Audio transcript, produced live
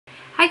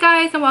Hi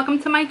guys, and welcome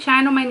to my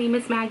channel. My name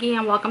is Maggie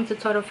and welcome to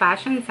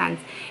Totalfashionzents.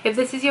 If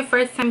this is your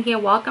first time here,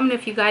 welcome. And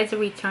if you guys are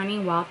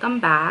returning, welcome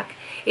back.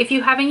 If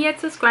you haven't yet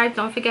subscribed,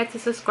 don't forget to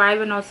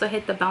subscribe and also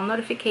hit the bell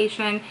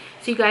notification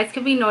so you guys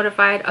can be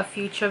notified of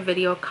future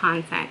video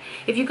content.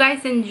 If you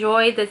guys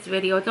enjoyed this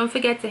video, don't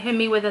forget to hit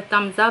me with a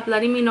thumbs up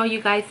letting me know you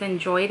guys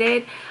enjoyed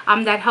it.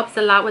 That helps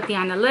a lot with the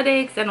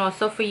analytics and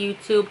also for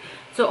YouTube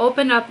to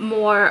open up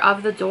more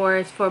of the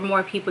doors for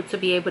more people to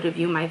be able to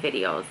view my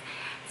videos.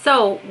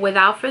 So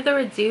without further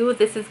ado,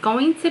 this is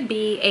going to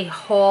be a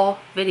haul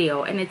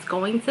video and it's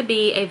going to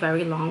be a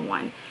very long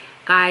one.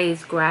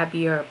 Guys, grab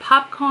your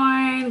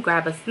popcorn,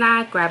 grab a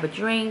snack, grab a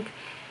drink,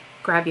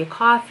 grab your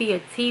coffee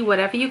or tea,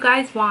 whatever you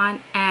guys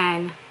want,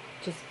 and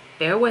just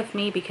bear with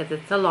me because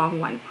it's a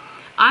long one.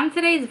 On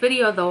today's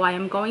video though, I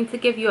am going to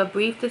give you a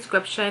brief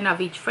description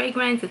of each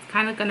fragrance. It's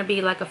kind of going to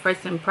be like a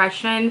first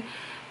impression.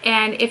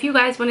 And if you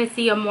guys want to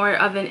see a more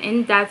of an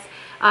in-depth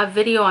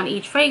video on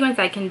each fragrance,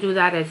 I can do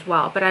that as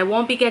well, but I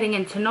won't be getting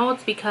into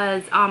notes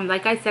because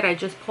like I said, I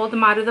just pulled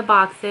them out of the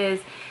boxes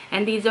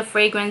and these are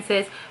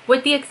fragrances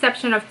with the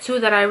exception of two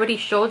that I already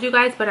showed you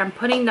guys, but I'm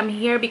putting them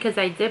here because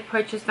I did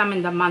purchase them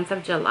in the month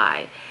of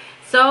July.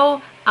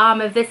 So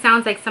if this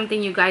sounds like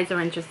something you guys are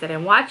interested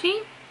in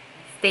watching,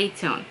 stay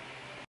tuned.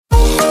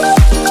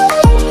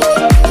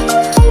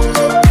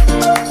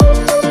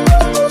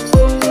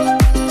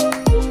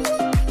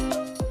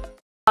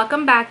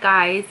 Welcome back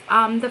guys.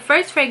 The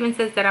first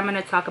fragrances that I'm going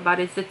to talk about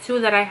is the two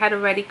that I had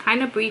already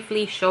kind of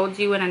briefly showed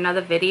you in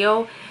another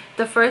video.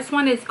 The first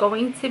one is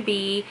going to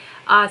be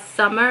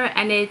Summer,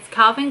 and it's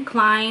Calvin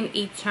Klein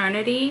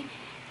Eternity.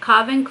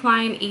 Calvin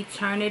Klein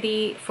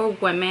Eternity for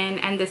women,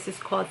 and this is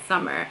called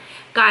Summer.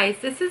 Guys,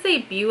 this is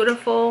a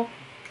beautiful,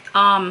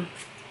 I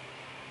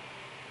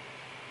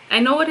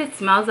know what it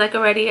smells like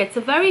already. It's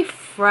a very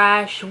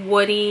fresh,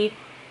 woody,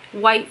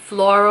 white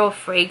floral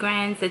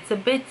fragrance. It's a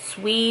bit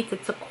sweet,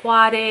 it's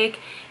aquatic,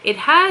 it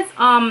has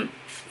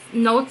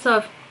notes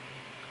of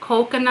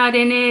coconut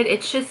in it.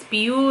 It's just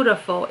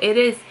beautiful. It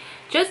is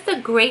just a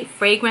great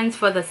fragrance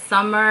for the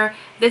summer.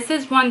 This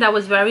is one that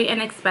was very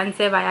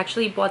inexpensive. I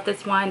actually bought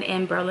this one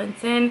in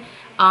Burlington.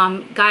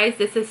 Guys,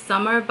 this is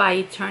Summer by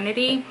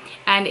Eternity,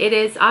 and it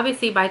is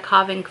obviously by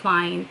Calvin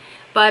Klein.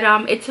 But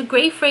it's a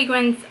great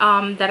fragrance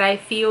that I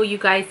feel you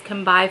guys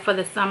can buy for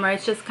the summer.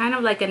 It's just kind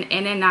of like an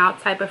in and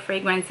out type of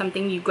fragrance,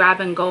 something you grab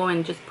and go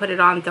and just put it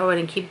on, throw it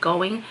and keep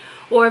going.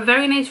 Or a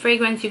very nice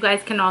fragrance you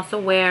guys can also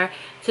wear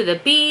to the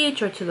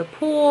beach or to the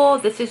pool.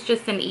 This is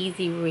just an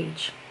easy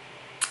reach.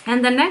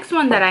 And the next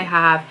one that I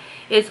have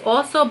is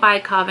also by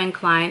Calvin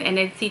Klein, and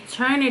it's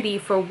Eternity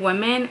for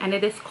women, and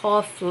it is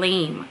called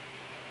Flame.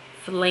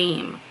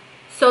 Flame.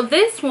 So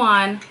this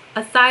one,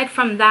 aside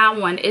from that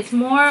one, is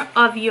more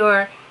of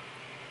your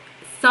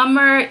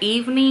summer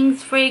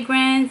evenings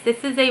fragrance.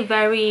 This is a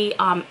very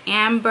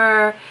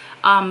amber,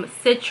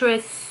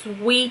 citrus,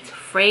 sweet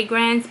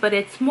fragrance, but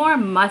it's more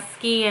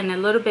musky and a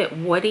little bit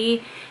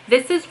woody.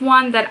 This is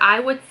one that I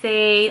would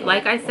say,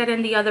 like I said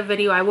in the other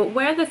video, I would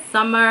wear the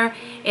summer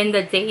in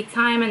the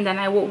daytime, and then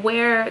I would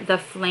wear the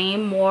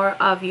Flame more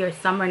of your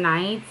summer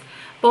nights.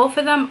 Both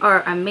of them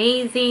are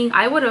amazing.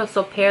 I would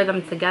also pair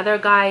them together,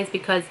 guys,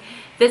 because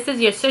this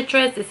is your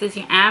citrus, this is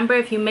your amber.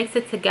 If you mix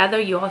it together,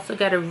 you also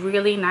get a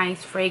really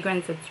nice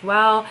fragrance as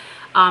well.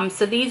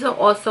 So these are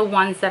also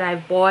ones that I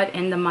bought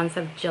in the month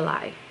of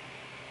July.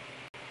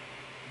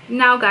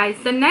 Now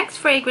guys, the next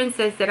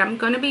fragrances that I'm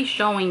going to be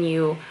showing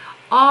you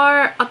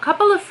are a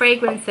couple of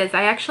fragrances.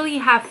 I actually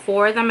have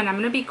 4 of them, and I'm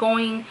going to be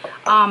going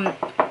a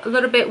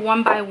little bit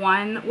one by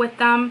one with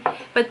them.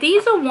 But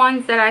these are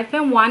ones that I've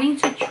been wanting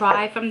to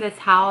try from this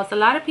house. A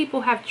lot of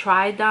people have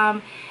tried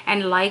them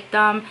and liked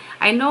them.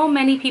 I know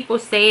many people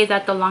say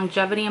that the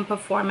longevity and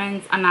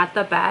performance are not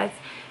the best,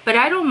 but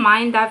I don't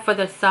mind that for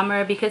the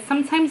summer, because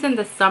sometimes in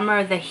the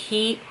summer, the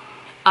heat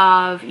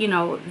of, you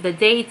know, the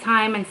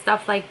daytime and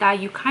stuff like that,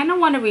 you kind of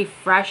want to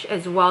refresh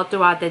as well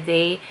throughout the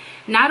day.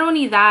 Not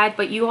only that,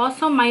 but you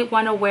also might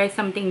want to wear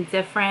something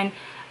different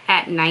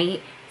at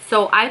night.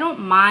 So I don't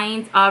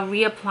mind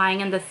reapplying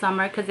in the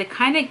summer because it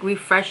kind of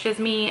refreshes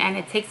me and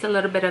it takes a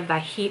little bit of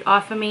that heat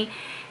off of me.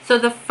 So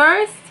the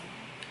first,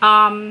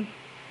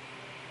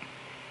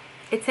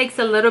 it takes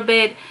a little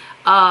bit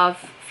of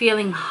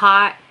feeling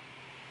hot.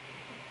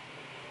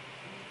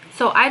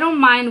 So I don't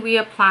mind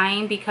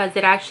reapplying because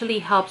it actually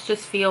helps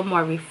just feel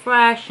more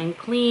refreshed and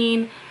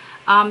clean.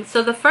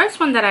 So the first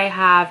one that I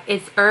have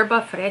is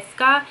Herba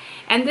Fresca,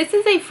 and this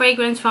is a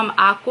fragrance from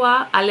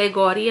Acqua,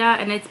 Allegoria,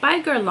 and it's by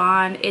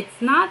Guerlain.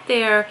 It's not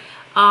their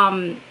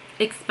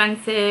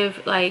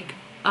expensive like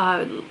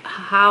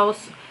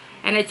house,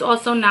 and it's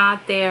also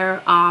not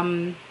their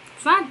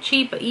it's not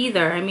cheap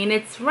either. I mean,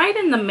 it's right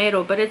in the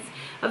middle, but it's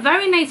a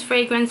very nice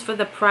fragrance for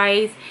the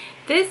price.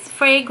 This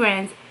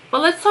fragrance,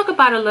 well, let's talk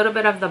about a little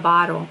bit of the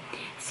bottle.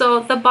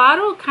 So the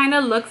bottle kind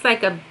of looks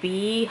like a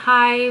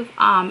beehive,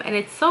 and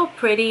it's so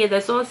pretty.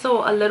 There's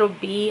also a little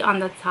bee on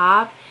the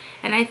top,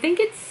 and I think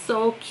it's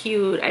so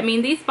cute. I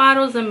mean, these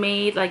bottles are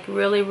made like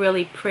really,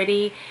 really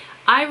pretty.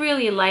 I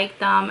really like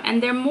them,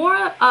 and they're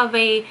more of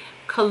a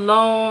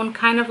cologne,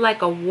 kind of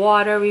like a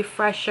water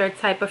refresher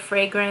type of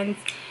fragrance.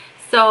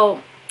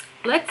 So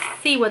let's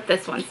see what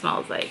this one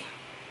smells like.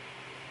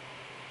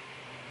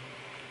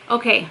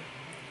 Okay,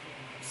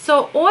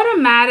 so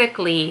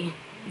automatically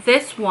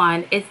this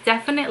one is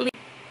definitely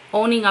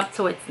owning up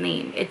to its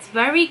name. It's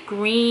very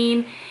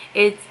green,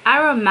 it's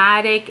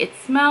aromatic, it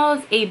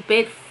smells a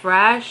bit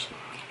fresh.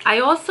 I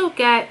also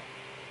get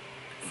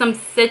some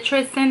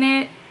citrus in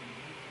it.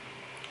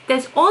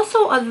 There's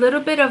also a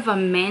little bit of a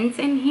mint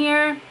in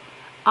here,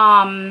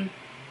 and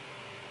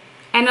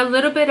a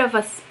little bit of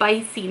a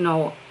spicy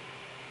note.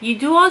 You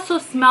do also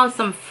smell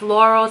some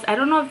florals. I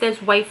don't know if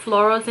there's white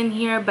florals in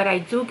here, but I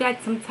do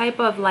get some type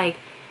of like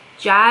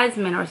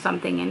jasmine or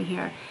something in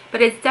here.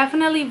 But it's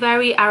definitely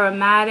very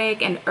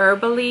aromatic and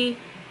herbally,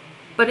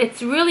 but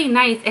it's really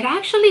nice. It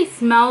actually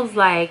smells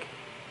like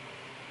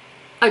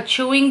a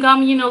chewing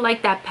gum, you know,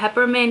 like that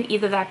peppermint,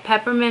 either that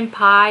peppermint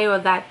pie or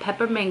that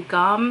peppermint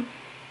gum.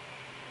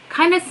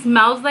 Kind of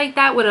smells like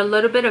that with a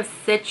little bit of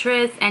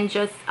citrus and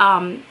just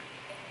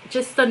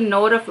a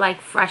note of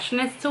like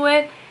freshness to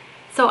it.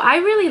 So I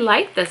really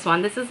like this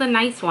one. This is a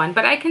nice one,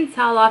 but I can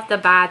tell off the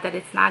bat that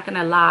it's not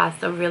gonna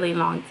last a really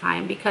long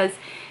time because,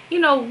 you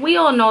know, we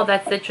all know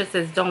that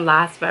citruses don't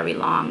last very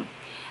long.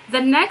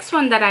 The next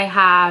one that I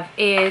have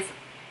is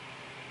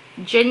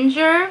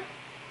Ginger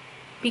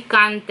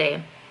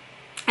Picante,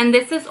 and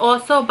this is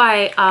also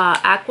by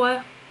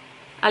Acqua,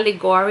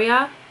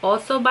 Allegoria,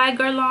 also by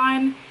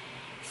Guerlain.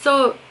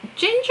 So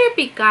Ginger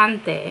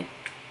Picante,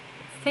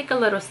 let's take a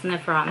little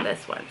sniffer on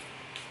this one.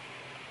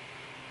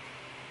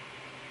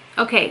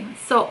 Okay,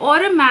 so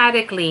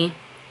automatically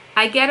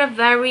I get a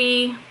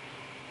very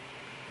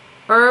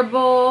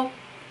herbal,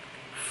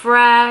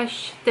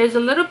 fresh, there's a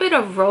little bit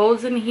of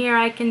rose in here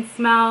I can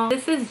smell.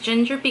 This is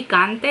Ginger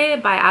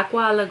Picante by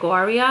Acqua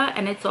Allegoria,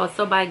 and it's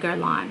also by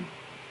Guerlain.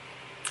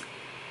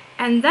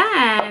 And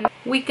then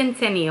we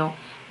continue.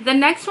 The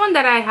next one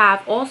that I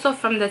have, also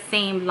from the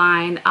same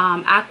line,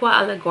 Acqua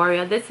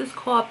Allegoria. This is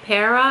called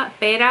Pera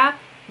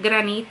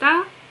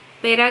Granita.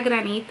 Pera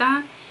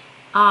Granita.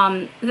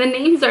 The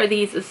names are,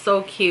 these is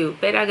so cute.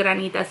 Pera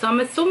Granita. So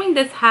I'm assuming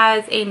this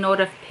has a note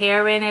of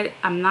pear in it.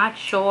 I'm not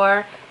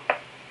sure,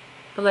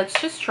 but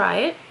let's just try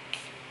it.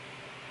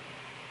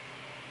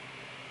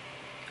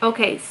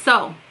 Okay,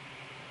 so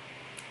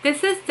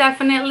this is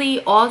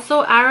definitely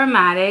also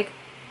aromatic,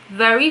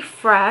 very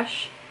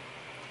fresh.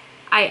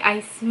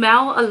 I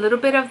smell a little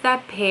bit of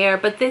that pear,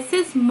 but this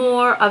is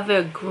more of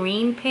a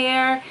green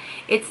pear.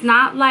 It's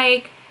not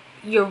like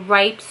your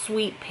ripe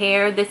sweet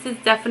pear. This is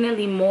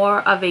definitely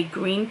more of a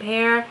green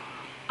pear.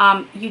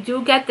 You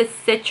do get the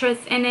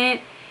citrus in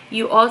it.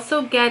 You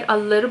also get a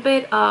little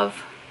bit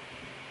of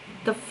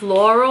the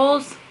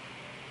florals.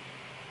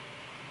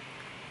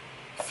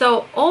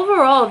 So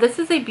overall, this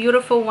is a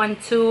beautiful one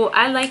too.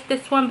 I like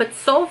this one, but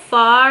so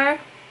far,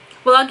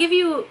 well, I'll give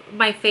you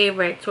my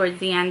favorite towards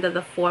the end of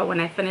the four when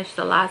I finish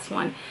the last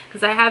one,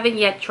 because I haven't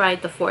yet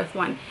tried the fourth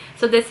one.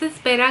 So this is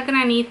Pera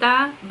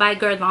Granita by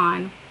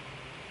Guerlain.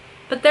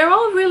 But they're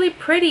all really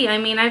pretty. I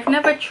mean, I've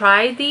never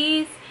tried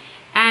these,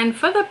 and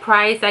for the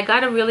price, I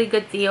got a really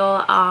good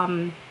deal.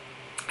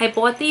 I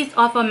bought these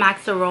off of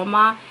Max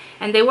Aroma,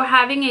 and they were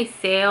having a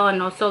sale and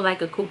also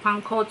like a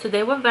coupon code, so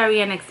they were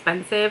very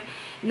inexpensive.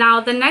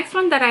 Now the next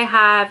one that I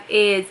have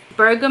is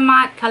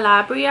Bergamote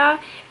Calabria,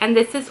 and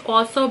this is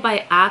also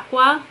by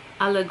Acqua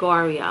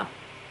Allegoria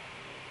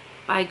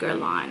by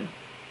Guerlain.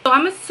 So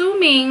I'm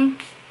assuming,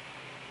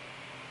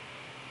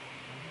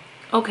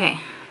 okay,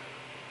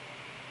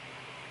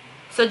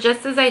 so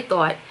just as I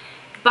thought,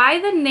 by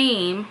the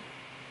name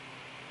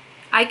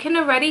I can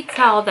already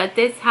tell that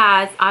this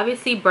has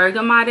obviously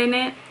bergamot in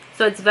it.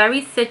 So it's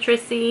very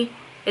citrusy,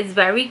 it's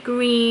very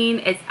green,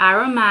 it's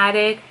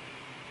aromatic.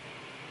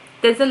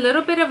 There's a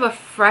little bit of a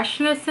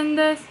freshness in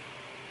this,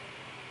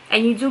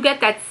 and you do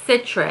get that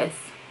citrus.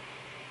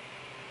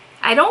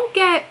 I don't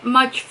get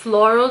much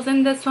florals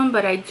in this one,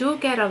 but I do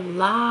get a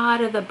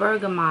lot of the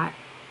bergamot.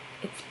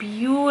 It's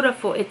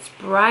beautiful, it's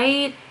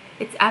bright,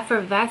 it's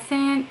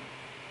effervescent,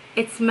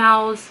 it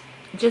smells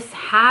just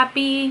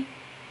happy.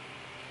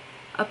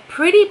 A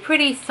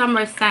pretty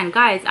summer scent.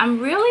 Guys, I'm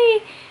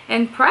really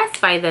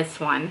impressed by this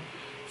one.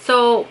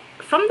 So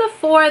from the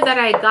four that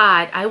I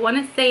got, I want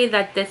to say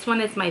that this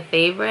one is my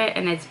favorite,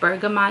 and it's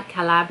Bergamote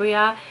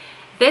Calabria.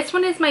 This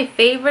one is my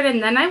favorite,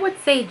 and then I would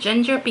say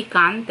Ginger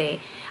Picante.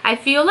 I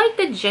feel like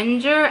the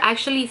ginger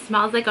actually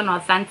smells like an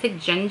authentic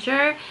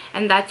ginger,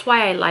 and that's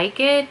why I like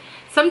it.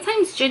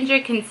 Sometimes ginger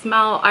can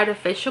smell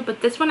artificial,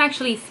 but this one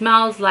actually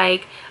smells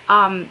like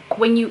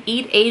when you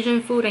eat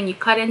Asian food and you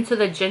cut into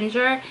the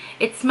ginger,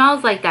 it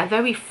smells like that.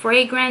 Very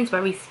fragrant,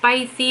 very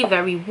spicy,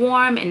 very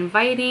warm,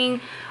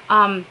 inviting.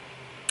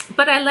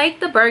 But I like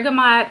the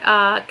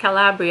Bergamote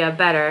Calabria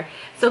better.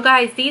 So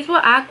guys, these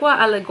were Acqua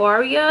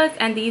Allegorias,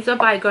 and these are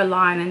by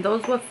Guerlain, and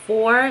those were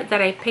four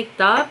that I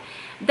picked up.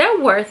 They're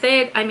worth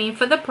it. I mean,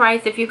 for the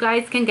price, if you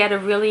guys can get a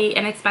really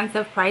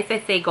inexpensive price,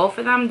 I say go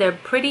for them. They're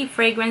pretty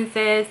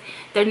fragrances.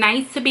 They're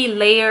nice to be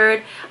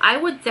layered. I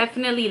would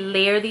definitely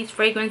layer these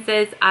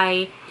fragrances.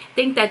 I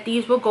think that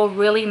these will go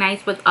really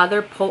nice with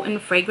other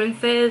potent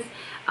fragrances.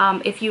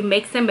 If you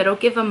mix them, it'll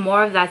give them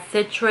more of that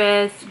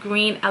citrus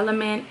green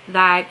element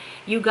that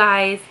you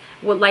guys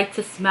would like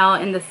to smell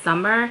in the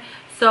summer.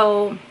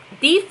 So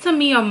these to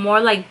me are more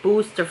like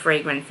booster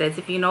fragrances,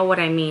 if you know what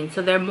I mean.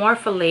 So they're more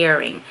for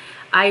layering.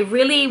 I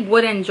really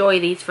would enjoy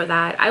these for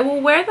that. I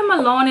will wear them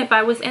alone if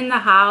I was in the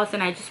house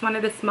and I just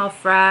wanted to smell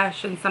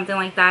fresh and something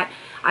like that.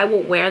 I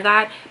will wear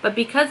that. But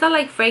because I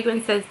like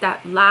fragrances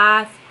that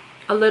last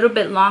a little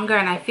bit longer,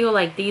 and I feel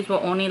like these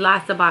will only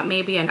last about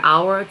maybe an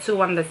hour or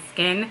two on the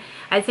skin,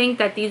 I think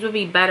that these would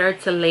be better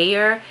to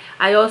layer.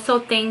 I also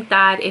think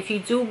that if you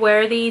do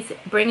wear these,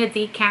 bring a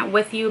decant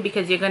with you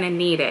because you're going to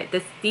need it.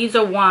 These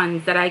are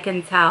ones that I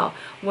can tell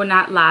will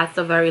not last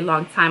a very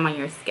long time on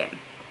your skin.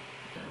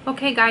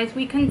 Okay guys,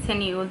 we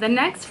continue. The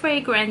next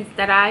fragrance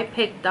that I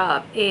picked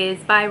up is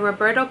by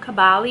Roberto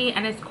Cavalli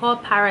and it's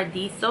called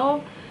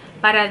Paradiso.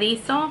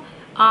 Paradiso.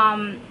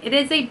 It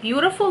is a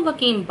beautiful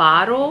looking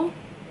bottle.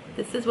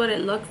 This is what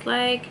it looks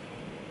like.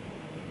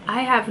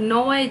 I have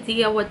no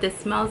idea what this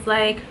smells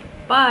like,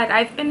 but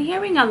I've been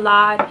hearing a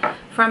lot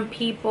from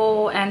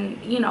people, and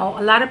you know,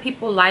 a lot of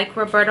people like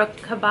Roberto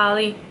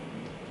Cavalli.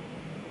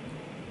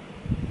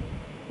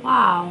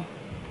 Wow,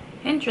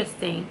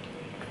 interesting.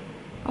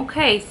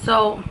 Okay,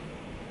 so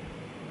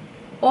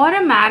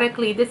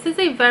automatically this is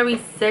a very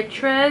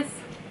citrus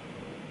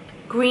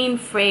green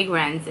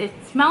fragrance. It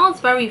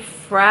smells very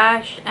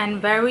fresh and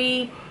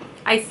very,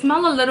 I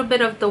smell a little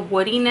bit of the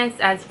woodiness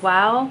as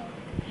well.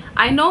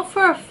 I know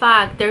for a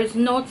fact there's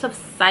notes of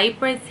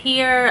cypress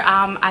here.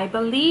 I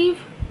believe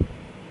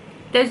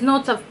there's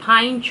notes of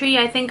pine tree.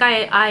 I think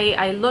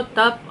I looked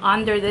up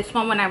under this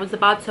one when I was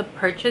about to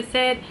purchase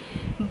it,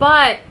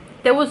 but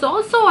there was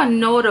also a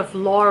note of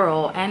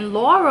laurel, and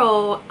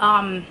laurel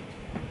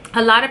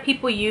a lot of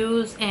people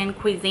use in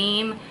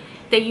cuisine.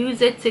 They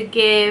use it to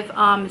give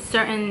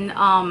certain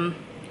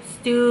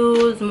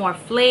stews more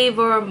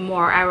flavor,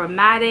 more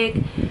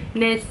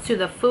aromaticness to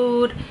the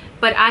food,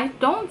 but I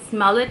don't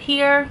smell it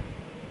here.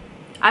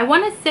 I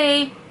want to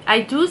say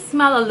I do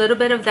smell a little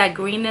bit of that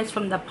greenness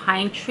from the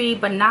pine tree,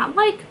 but not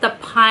like the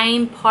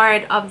pine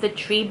part of the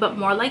tree, but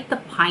more like the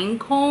pine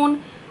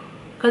cone,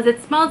 because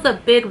it smells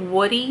a bit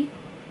woody.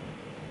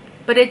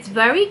 But it's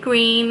very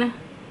green.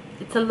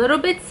 It's a little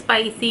bit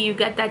spicy. You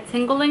get that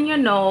tingle in your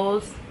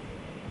nose.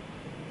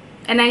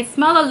 And I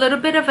smell a little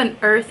bit of an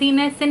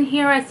earthiness in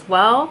here as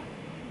well.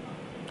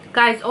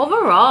 Guys,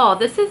 overall,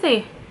 this is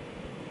a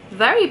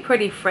very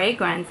pretty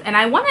fragrance. And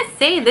I want to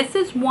say this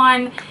is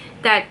one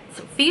that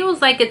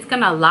feels like it's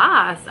going to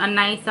last a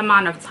nice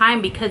amount of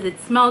time because it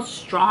smells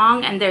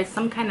strong and there's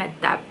some kind of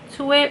depth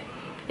to it.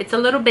 It's a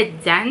little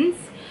bit dense.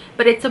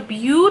 But it's a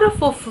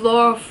beautiful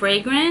floral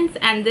fragrance,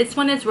 and this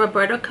one is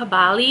Roberto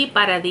Cavalli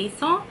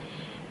Paradiso.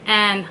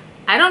 And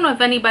I don't know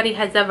if anybody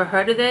has ever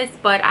heard of this,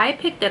 but I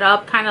picked it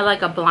up kind of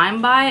like a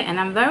blind buy, and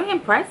I'm very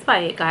impressed by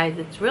it, guys.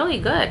 It's really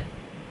good.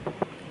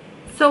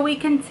 So we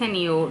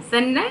continue.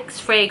 The next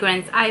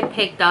fragrance I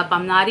picked up,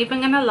 I'm not even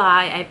gonna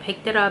lie, I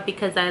picked it up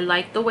because I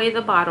like the way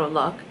the bottle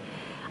looked.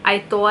 I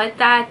thought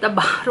that the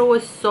bottle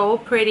was so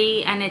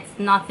pretty, and it's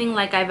nothing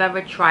like I've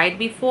ever tried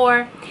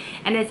before.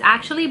 And it's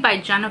actually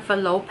by Jennifer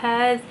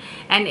Lopez,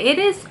 and it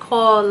is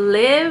called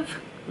Live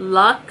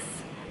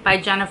Luxe by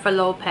Jennifer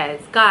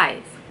Lopez.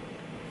 Guys,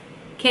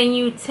 can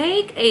you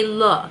take a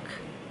look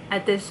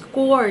at this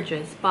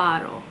gorgeous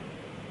bottle?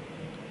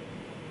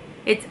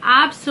 It's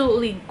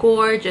absolutely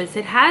gorgeous.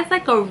 It has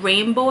like a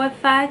rainbow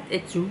effect.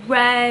 It's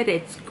red,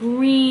 it's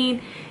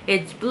green,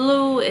 it's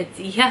blue, it's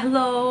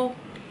yellow.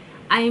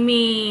 I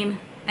mean,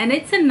 and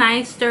it's a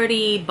nice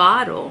sturdy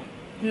bottle.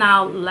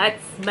 Now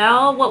let's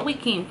smell what we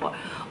came for.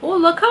 Oh,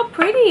 look how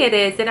pretty it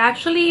is. It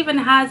actually even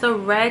has a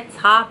red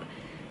top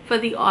for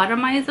the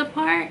atomizer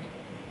part.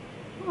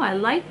 Oh, I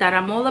like that.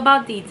 I'm all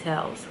about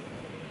details.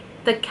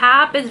 The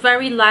cap is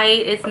very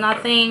light. It's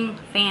nothing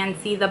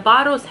fancy. The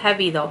bottle's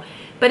heavy though,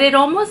 but it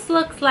almost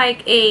looks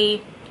like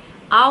a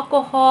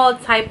alcohol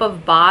type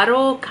of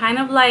bottle, kind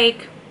of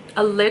like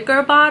a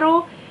liquor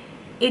bottle.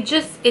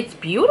 It's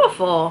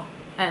beautiful.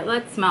 All right,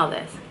 let's smell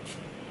this.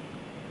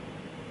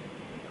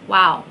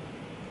 Wow.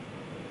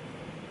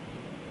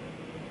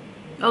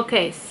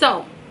 Okay,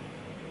 so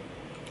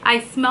I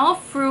smell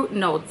fruit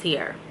notes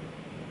here.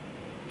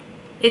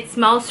 It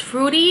smells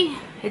fruity.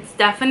 It's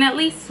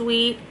definitely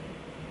sweet.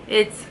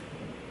 It's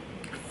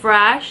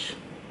fresh.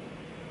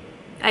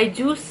 I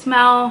do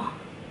smell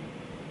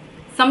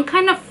some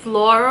kind of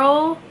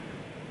floral.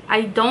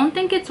 I don't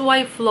think it's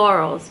white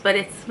florals, but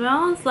it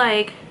smells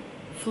like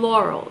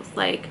florals,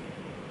 like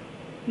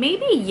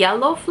maybe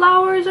yellow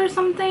flowers or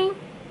something.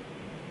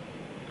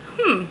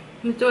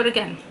 Let's do it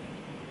again.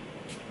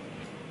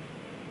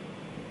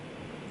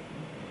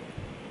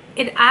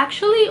 It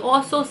actually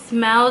also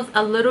smells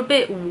a little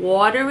bit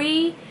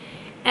watery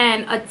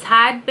and a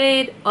tad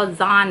bit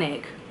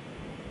ozonic.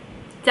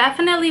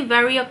 Definitely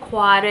very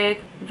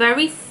aquatic,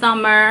 very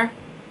summer.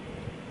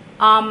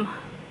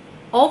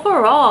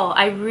 Overall,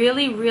 I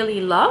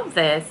really love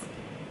this.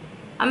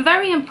 I'm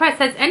very impressed.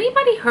 Has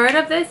anybody heard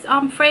of this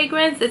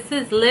fragrance? This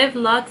is Live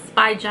Luxe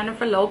by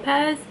Jennifer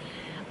Lopez.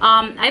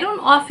 I don't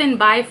often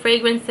buy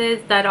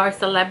fragrances that are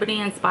celebrity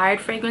inspired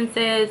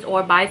fragrances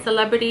or by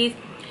celebrities,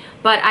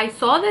 but I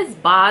saw this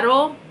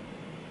bottle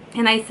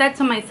and I said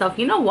to myself,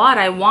 you know what,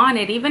 I want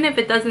it. Even if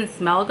it doesn't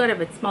smell good,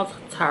 if it smells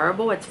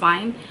terrible, it's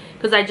fine,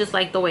 because I just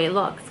like the way it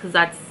looks, because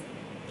that's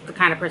the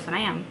kind of person I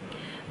am.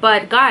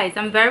 But guys,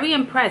 I'm very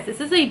impressed. This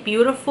is a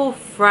beautiful,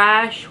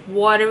 fresh,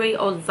 watery,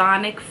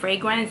 ozonic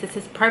fragrance. This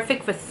is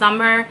perfect for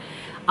summer.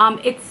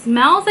 It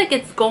smells like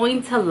it's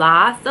going to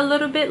last a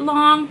little bit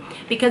long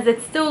because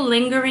it's still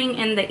lingering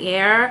in the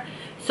air.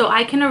 So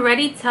I can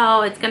already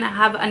tell it's going to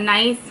have a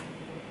nice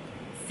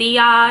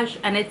sillage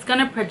and it's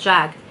going to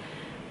project.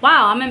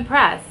 Wow, I'm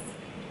impressed.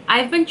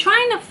 I've been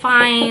trying to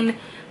find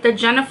the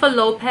Jennifer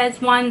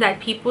Lopez one that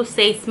people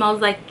say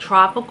smells like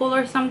tropical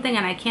or something,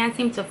 and I can't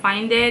seem to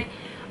find it.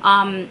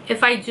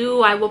 If I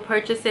do, I will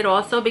purchase it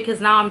also,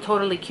 because now I'm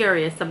totally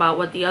curious about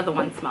what the other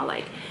ones smell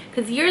like.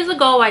 Because years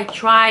ago I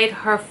tried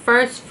her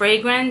first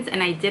fragrance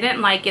and I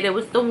didn't like it. It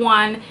was the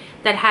one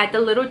that had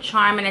the little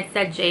charm and it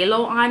said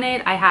J-Lo on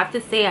it. I have to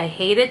say I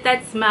hated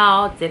that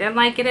smell, didn't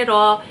like it at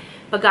all.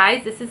 But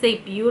guys, this is a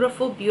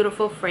beautiful,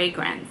 beautiful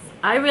fragrance.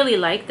 I really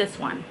like this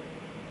one.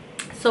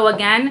 So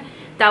again,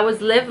 that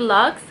was Live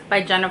Luxe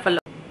by Jennifer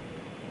Lopez.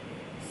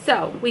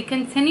 So we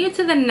continue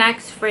to the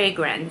next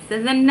fragrance,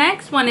 and the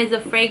next one is a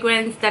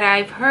fragrance that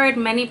I've heard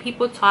many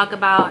people talk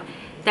about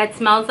that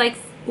smells like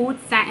oud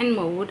satin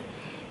mood,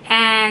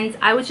 and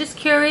I was just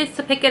curious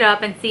to pick it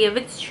up and see if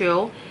it's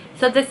true.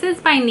 So this is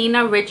by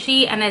Nina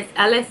Ricci and it's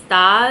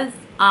Elestas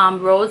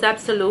Rose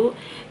Absolute.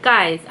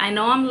 Guys, I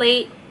know I'm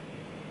late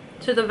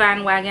to the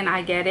bandwagon.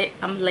 I get it,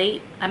 I'm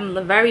late,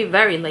 I'm very,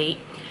 very late,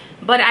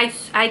 but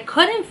I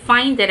couldn't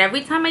find it.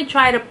 Every time I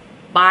try to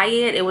buy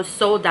it, it was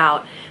sold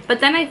out.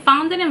 But then I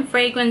found it in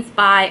Fragrance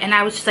Buy and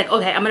I was just like,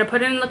 okay, I'm gonna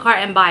put it in the cart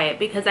and buy it,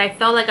 because I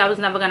felt like I was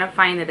never gonna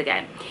find it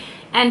again.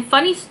 And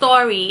funny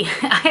story,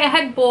 I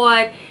had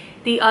bought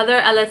the other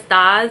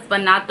Elestas but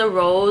not the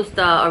rose,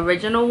 the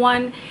original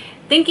one,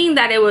 thinking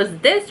that it was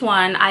this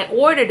one. I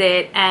ordered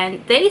it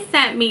and they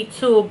sent me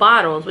 2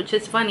 bottles, which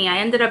is funny. I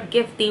ended up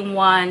gifting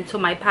one to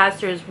my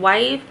pastor's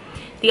wife.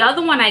 The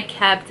other one I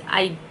kept.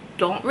 I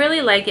don't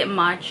really like it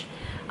much.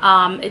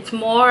 It's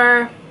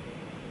more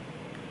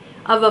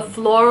of a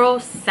floral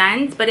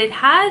scent, but it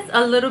has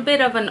a little bit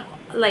of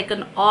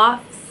an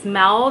off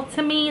smell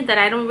to me that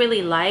I don't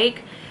really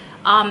like.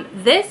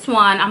 This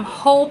one, I'm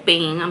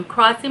hoping, I'm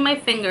crossing my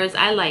fingers,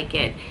 I like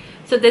it.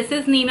 So this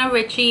is Nina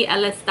Ricci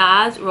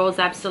Elestas Rose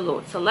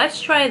Absolute. So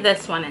let's try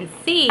this one and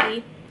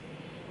see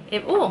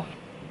if, oh,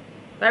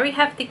 very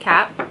hefty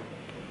cap.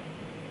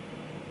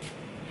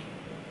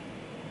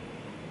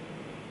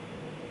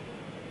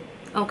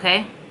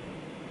 Okay,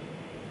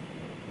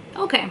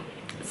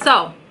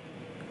 so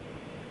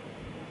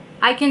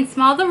I can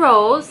smell the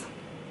rose,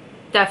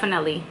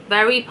 definitely,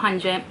 very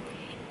pungent.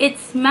 It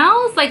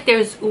smells like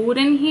there's oud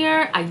in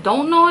here. I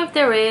don't know if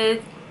there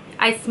is.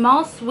 I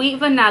smell sweet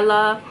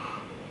vanilla.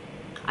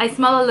 I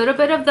smell a little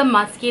bit of the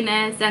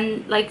muskiness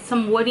and like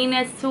some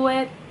woodiness to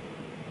it.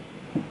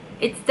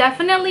 It's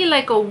definitely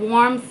like a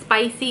warm,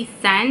 spicy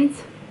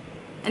scent.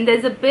 And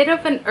there's a bit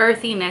of an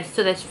earthiness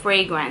to this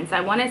fragrance.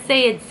 I want to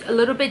say it's a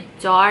little bit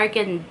dark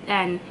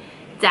and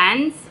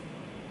dense.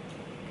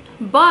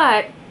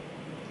 But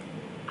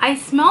I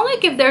smell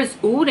like if there's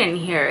oud in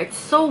here. It's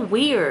so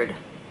weird.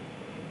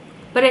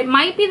 But it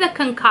might be the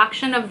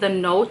concoction of the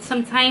notes.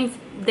 Sometimes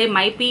they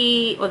might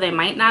be or they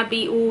might not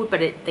be oud, but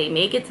they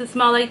make it to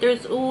smell like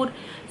there's oud.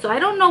 So I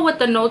don't know what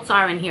the notes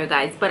are in here,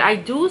 guys. But I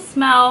do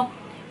smell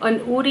an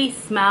oudy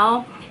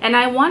smell. And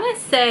I want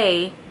to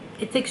say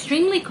it's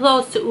extremely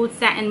close to oud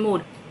satin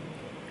mood.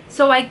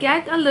 So I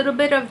get a little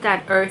bit of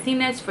that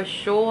earthiness for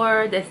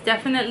sure. There's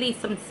definitely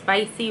some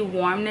spicy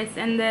warmness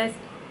in this.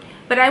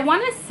 But I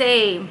want to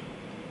say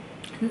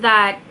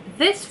that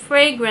this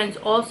fragrance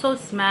also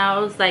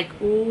smells like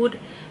oud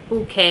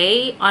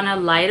bouquet on a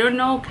lighter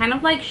note, kind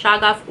of like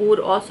Shagaf oud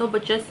also,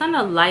 but just on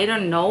a lighter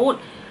note.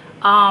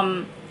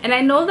 And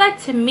I know that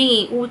to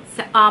me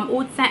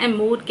oud satin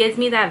mood gives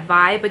me that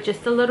vibe, but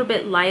just a little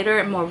bit lighter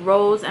and more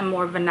rose and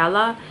more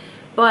vanilla.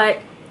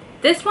 But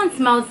this one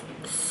smells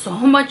so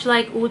much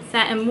like oud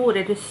satin mood.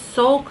 It is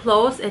so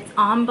close, it's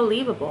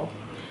unbelievable.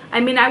 I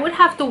mean, I would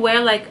have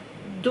to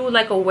do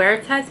like a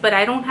wear test, but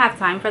I don't have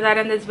time for that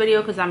in this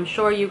video because I'm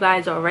sure you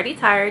guys are already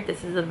tired.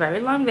 This is a very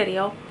long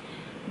video,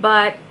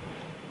 but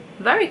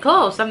very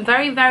close. I'm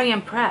very, very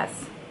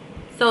impressed.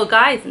 So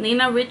guys,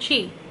 Nina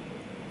Ricci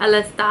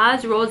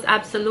Elestas Rose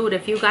Absolute.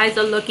 If you guys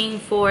are looking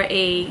for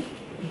a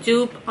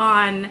dupe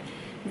on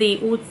the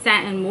oud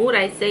satin mood,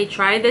 I say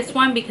try this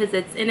one because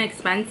it's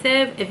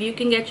inexpensive. If you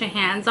can get your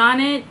hands on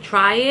it,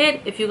 try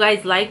it. If you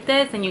guys like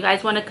this and you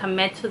guys want to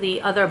commit to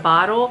the other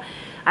bottle,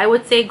 I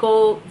would say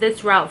go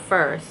this route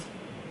first.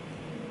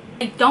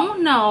 I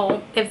don't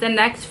know if the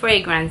next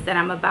fragrance that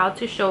I'm about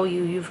to show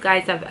you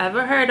guys have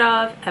ever heard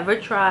of,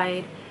 ever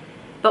tried,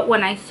 but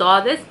when I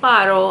saw this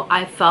bottle,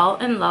 I fell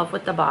in love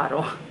with the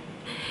bottle.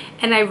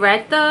 and I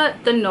read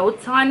the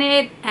notes on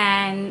it,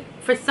 and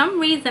for some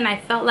reason I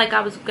felt like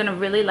I was gonna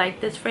really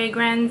like this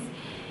fragrance.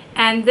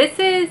 And this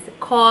is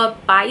called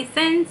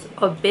Byzance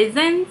or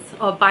Byzance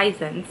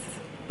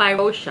by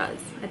Rochas.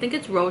 I think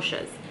it's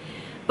Rochas.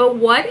 But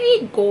what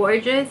a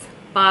gorgeous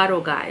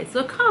bottle, guys.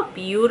 Look how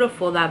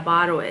beautiful that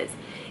bottle is.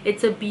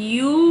 It's a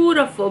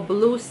beautiful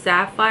blue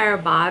sapphire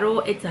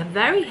bottle. It's a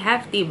very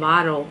hefty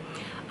bottle.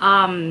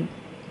 And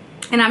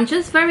I'm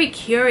just very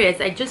curious.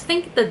 I just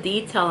think the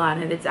detail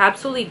on it, it's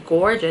absolutely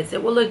gorgeous.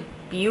 It will look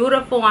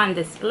beautiful on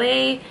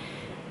display.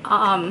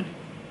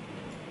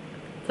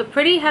 It's a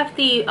pretty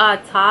hefty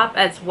top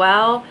as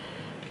well.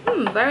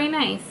 Very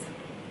nice.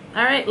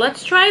 All right,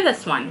 let's try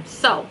this one.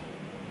 So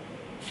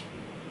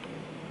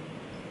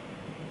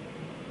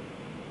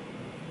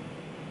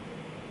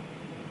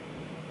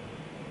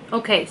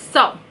okay,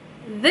 so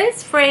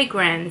this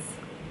fragrance,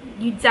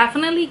 you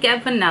definitely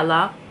get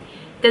vanilla.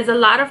 There's a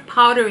lot of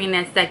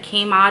powderiness that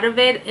came out of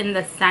it in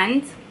the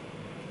scent.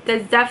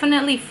 There's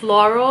definitely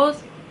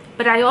florals,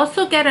 but I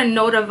also get a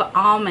note of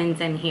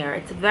almonds in here.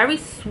 It's very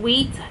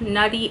sweet,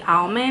 nutty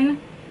almond.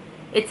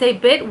 It's a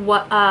bit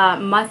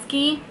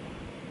musky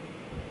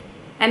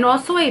and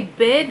also a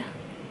bit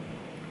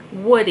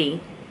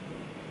woody.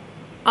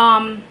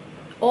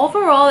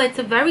 Overall, it's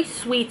a very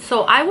sweet.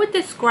 So I would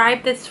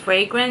describe this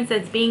fragrance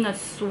as being a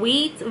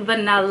sweet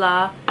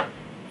vanilla,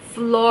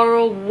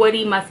 floral,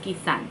 woody, musky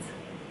scent.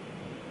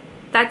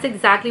 That's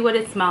exactly what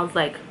it smells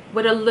like,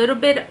 with a little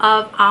bit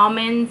of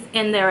almonds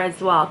in there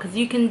as well, because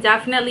you can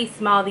definitely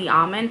smell the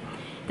almond.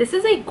 This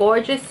is a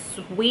gorgeous,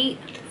 sweet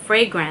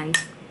fragrance.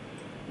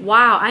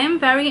 Wow, I am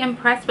very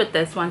impressed with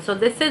this one. So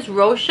this is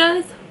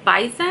Rochas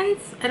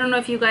Byzance. I don't know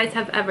if you guys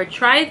have ever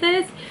tried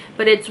this,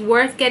 but it's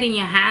worth getting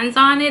your hands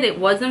on it. It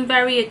wasn't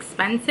very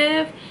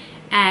expensive,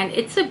 and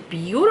it's a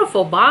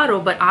beautiful bottle,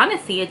 but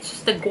honestly, it's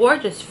just a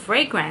gorgeous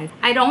fragrance.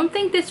 I don't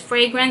think this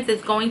fragrance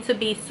is going to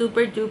be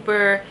super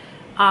duper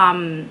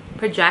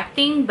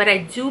projecting, but I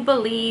do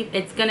believe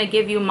it's gonna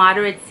give you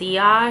moderate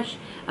sillage,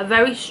 a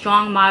very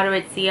strong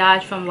moderate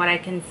sillage from what I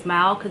can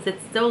smell, because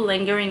it's still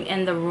lingering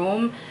in the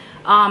room.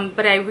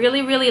 But I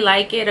really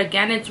like it.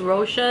 Again, it's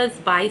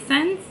Rochas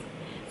Byzance.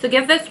 So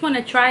give this one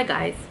a try,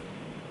 guys.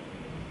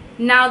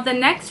 Now the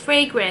next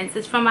fragrance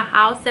is from a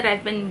house that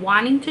I've been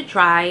wanting to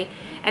try,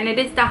 and it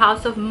is the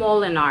house of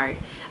Molinard.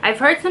 I've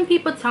heard some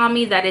people tell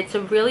me that it's a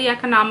really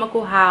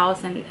economical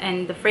house,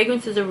 and the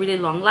fragrances are really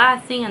long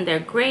lasting and they're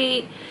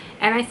great.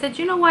 And I said,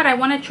 you know what, I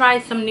want to try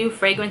some new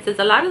fragrances.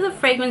 A lot of the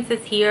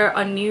fragrances here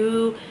are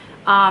new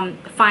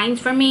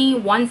finds for me,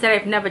 ones that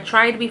I've never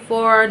tried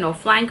before, no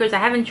flankers. I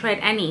haven't tried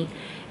any,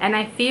 and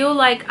I feel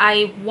like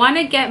I want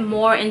to get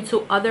more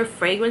into other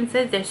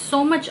fragrances. There's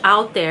so much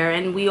out there,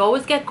 and we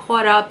always get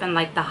caught up in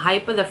like the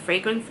hype of the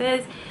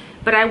fragrances.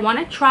 But I want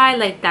to try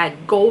like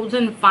that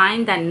golden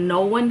find that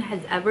no one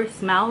has ever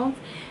smelled.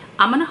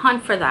 I'm gonna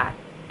hunt for that,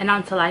 and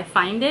until I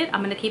find it,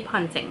 I'm gonna keep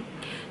hunting.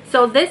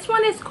 So this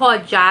one is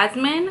called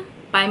Jasmin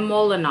by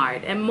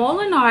Molinard, and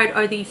Molinard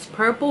are these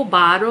purple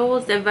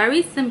bottles. They're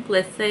very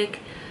simplistic,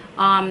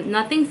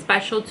 nothing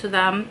special to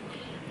them.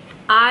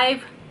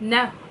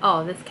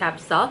 Oh, this cap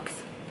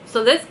sucks.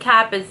 So this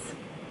cap is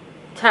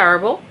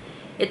terrible.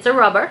 It's a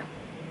rubber.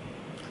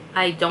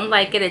 I don't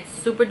like it. It's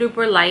super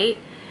duper light.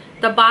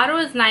 The bottle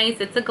is nice.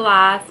 It's a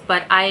glass,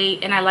 but I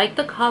like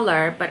the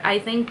color, but I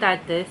think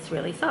that this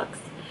really sucks.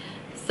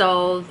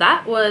 So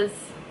that was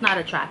not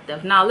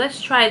attractive. Now let's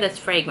try this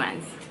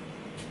fragrance.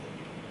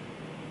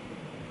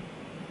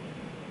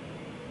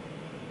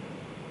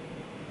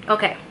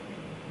 Okay.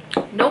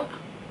 Nope.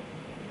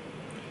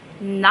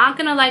 Not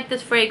gonna like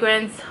this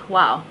fragrance.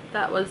 Wow,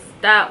 that was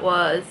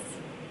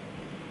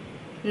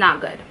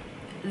not good.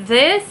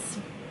 This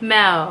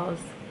smells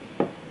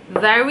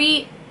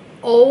very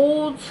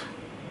old,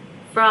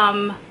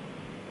 from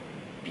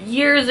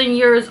years and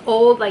years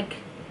old, like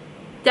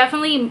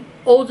definitely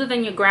older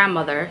than your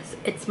grandmother's.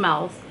 It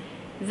smells.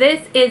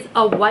 This is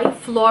a white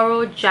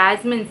floral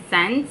jasmine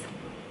scent.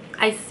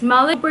 I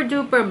smell it super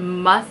duper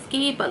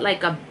musky, but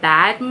like a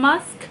bad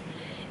musk.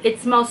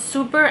 It smells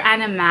super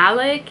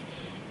animalic,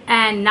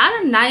 and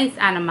not a nice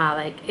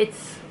animalic.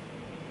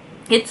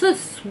 It's a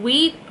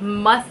sweet,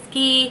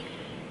 musky,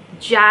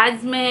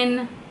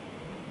 jasmine,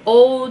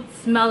 old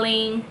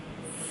smelling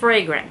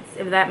fragrance,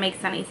 if that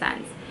makes any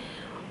sense.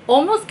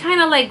 Almost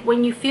kind of like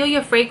when you feel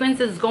your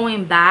fragrance is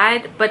going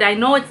bad, but I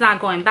know it's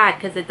not going bad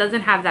because it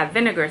doesn't have that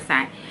vinegar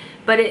scent.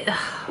 But it,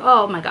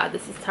 oh my god,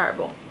 this is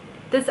terrible.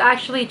 This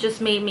actually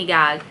just made me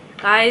gag.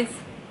 Guys,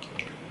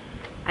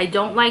 I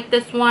don't like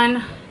this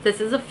one.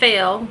 This is a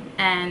fail,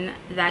 and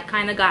that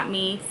kind of got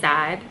me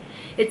sad.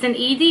 It's an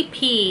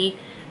EDP,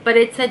 but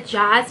it's a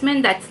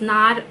jasmine that's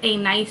not a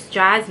nice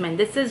jasmine.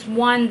 This is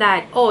one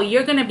that, oh,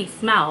 you're gonna be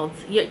smelled.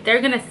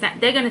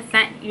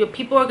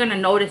 People are gonna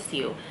notice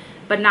you,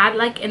 but not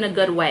like in a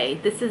good way.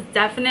 This is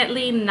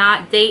definitely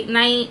not date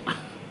night.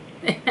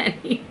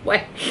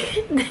 Anyway,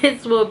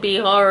 this will be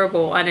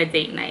horrible on a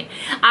date night.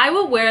 I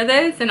will wear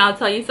this, and I'll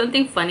tell you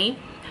something funny.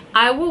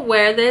 I will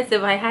wear this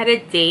if I had a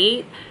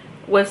date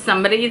with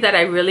somebody that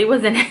I really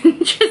wasn't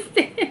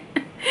interested in.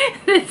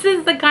 This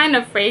is the kind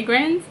of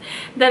fragrance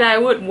that I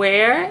would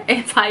wear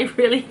if I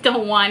really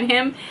don't want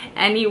him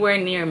anywhere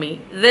near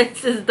me.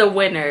 This is the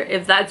winner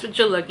if that's what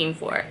you're looking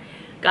for.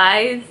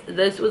 Guys,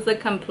 this was a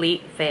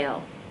complete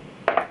fail.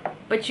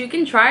 But you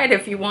can try it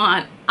if you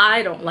want.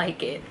 I don't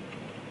like it.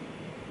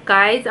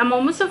 Guys, I'm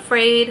almost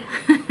afraid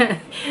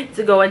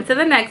to go into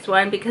the next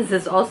one because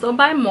it's also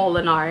by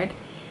Molinard.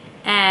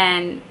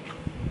 And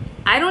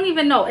I don't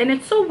even know. And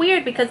it's so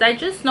weird because I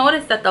just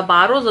noticed that the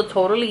bottles are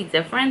totally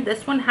different.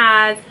 This one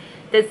has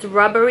this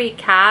rubbery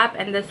cap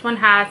and this one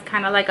has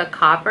kind of like a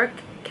copper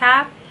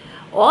cap.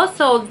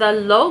 Also, the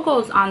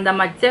logos on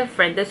them are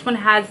different. This one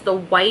has the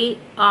white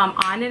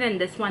on it and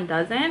this one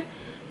doesn't.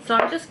 So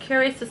I'm just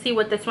curious to see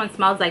what this one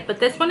smells like. But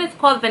this one is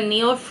called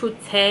Vanille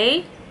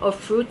Fruitee or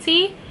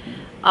Fruitee.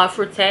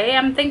 Fruitee,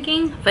 I'm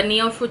thinking.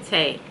 Vanille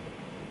Fruitee.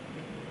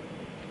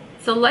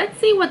 So let's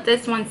see what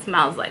this one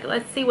smells like.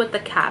 Let's see what the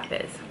cap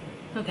is.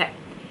 Okay.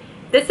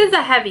 This is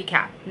a heavy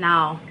cap.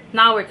 Now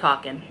we're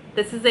talking.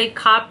 This is a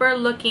copper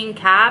looking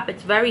cap.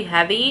 It's very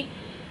heavy.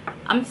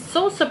 I'm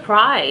so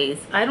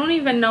surprised. I don't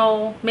even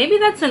know. Maybe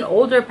that's an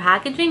older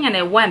packaging and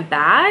it went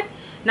bad.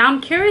 Now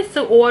I'm curious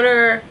to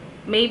order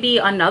maybe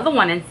another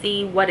one and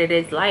see what it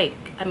is like.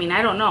 I mean,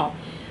 I don't know.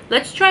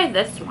 Let's try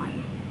this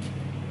one.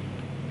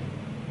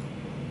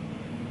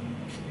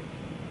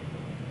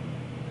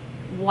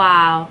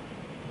 Wow.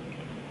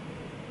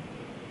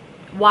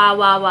 Wow,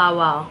 wow, wow,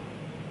 wow.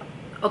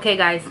 Okay,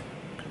 guys.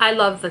 I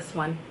love this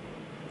one.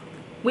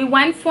 We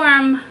went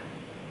from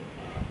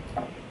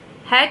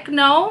heck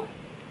no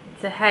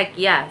to heck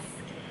yes.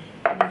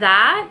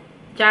 That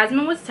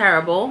Jasmine was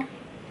terrible.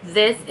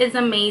 This is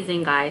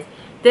amazing, guys.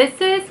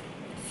 This is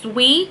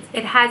sweet.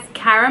 It has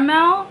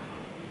caramel,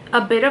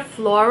 a bit of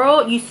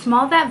floral. You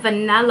smell that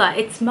vanilla.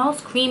 It smells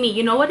creamy.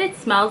 You know what it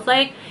smells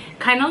like?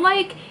 Kind of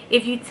like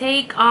if you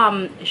take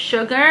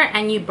sugar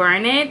and you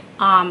burn it.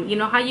 You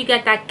know how you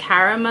get that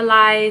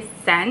caramelized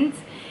scent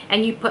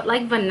and you put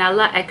like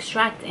vanilla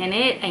extract in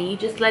it and you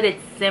just let it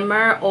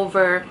simmer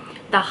over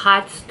the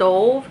hot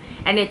stove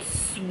and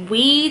it's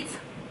sweet.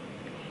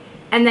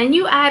 And then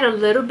you add a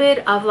little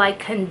bit of like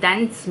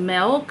condensed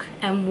milk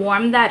and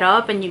warm that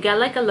up and you get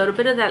like a little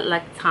bit of that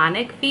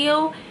lactonic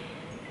feel.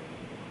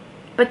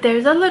 But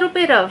there's a little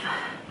bit of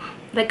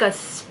like a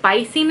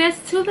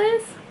spiciness to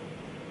this.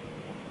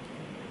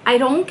 I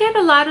don't get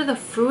a lot of the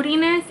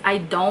fruitiness. I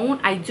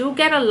do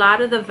get a lot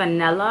of the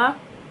vanilla.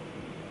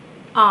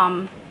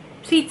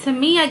 See, to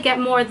me, I get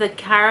more of the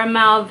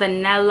caramel,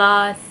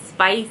 vanilla,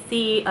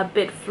 spicy, a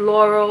bit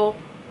floral.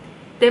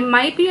 There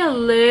might be a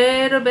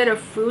little bit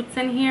of fruits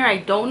in here. I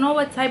don't know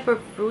what type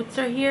of fruits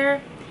are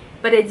here,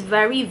 but it's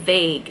very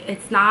vague.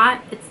 It's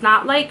not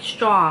like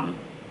strong.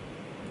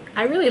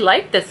 I really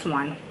like this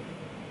one.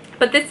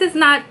 But this is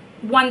not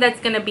one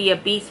that's going to be a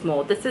beast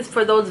mode. This is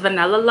for those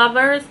vanilla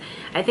lovers.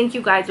 I think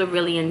you guys will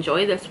really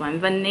enjoy this one.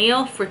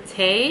 Vanille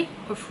Fruitee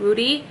or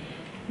Fruitee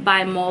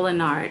by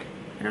Molinard.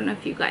 I don't know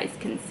if you guys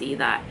can see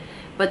that.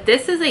 But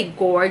this is a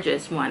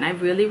gorgeous one. I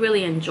really,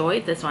 really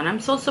enjoyed this one. I'm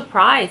so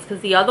surprised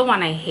because the other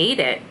one I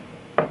hated.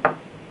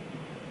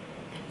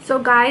 So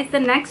guys, the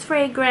next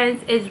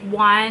fragrance is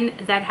one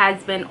that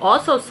has been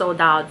also sold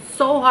out.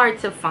 So hard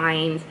to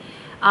find.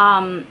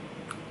 And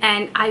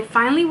I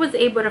finally was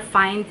able to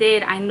find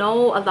it. I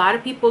know a lot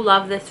of people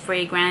love this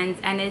fragrance.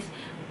 And it's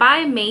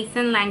by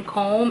Maison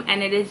Lancome.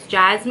 And it is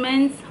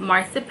Jasmin's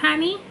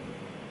Marzipane.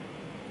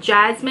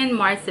 Jasmin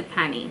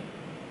Marzipane.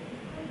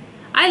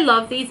 I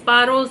love these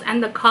bottles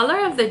and the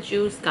color of the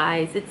juice,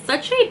 guys. It's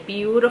such a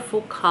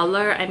beautiful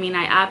color. I mean,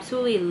 I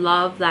absolutely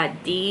love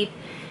that deep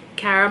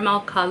caramel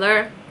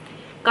color.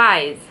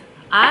 Guys,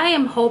 I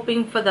am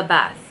hoping for the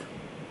best.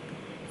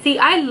 See,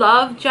 I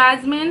love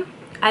Jasmin.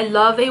 I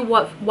love a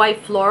white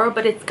floral,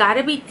 but it's got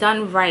to be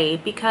done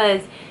right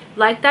because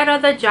like that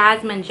other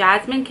Jasmin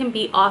can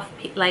be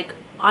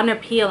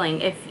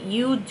unappealing. If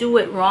you do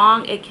it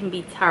wrong, it can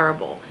be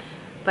terrible.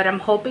 But I'm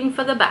hoping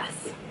for the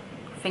best.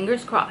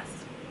 Fingers crossed.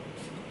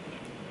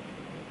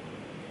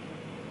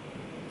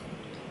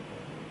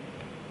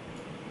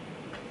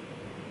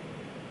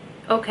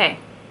 Okay.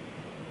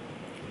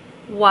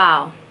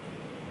 Wow.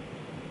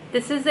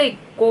 This is a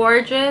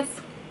gorgeous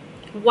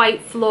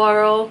white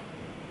floral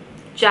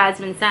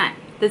jasmine scent.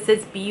 This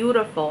is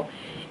beautiful.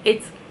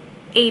 It's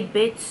a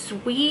bit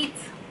sweet,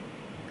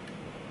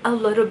 a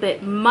little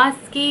bit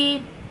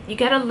musky. You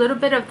get a little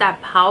bit of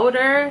that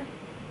powder.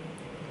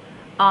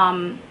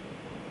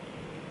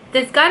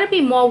 There's got to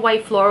be more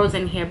white florals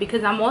in here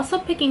because I'm also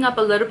picking up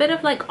a little bit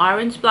of like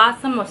orange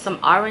blossom or some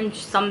orange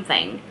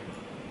something.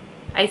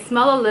 I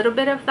smell a little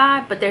bit of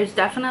that, but there's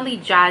definitely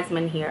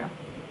jasmine here.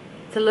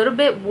 It's a little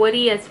bit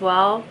woody as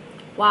well.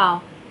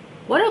 Wow,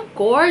 what a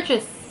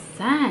gorgeous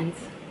scent.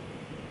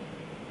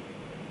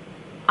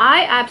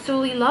 I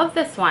absolutely love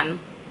this one.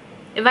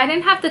 If I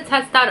didn't have to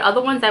test out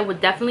other ones, I would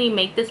definitely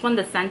make this one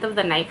the scent of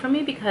the night for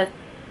me because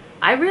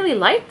I really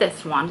like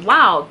this one.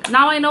 Wow,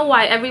 now I know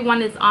why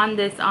everyone is on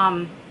this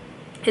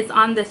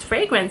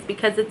fragrance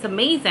because it's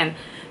amazing.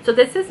 So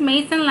this is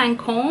Maison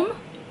Lancome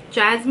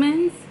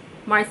Jasmin's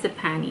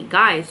Marzipane.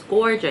 Guys,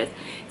 gorgeous.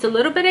 It's a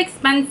little bit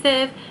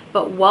expensive,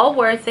 but well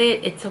worth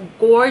it. It's a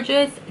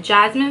gorgeous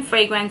jasmine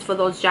fragrance for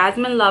those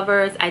jasmine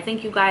lovers. I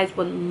think you guys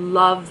would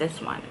love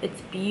this one.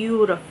 It's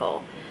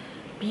beautiful.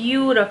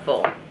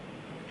 Beautiful.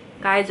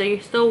 Guys, are you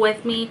still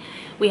with me?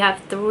 We have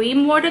 3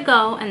 more to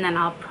go, and then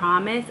I'll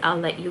promise I'll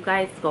let you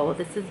guys go.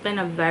 This has been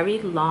a very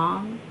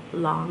long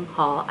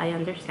haul, I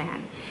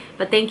understand,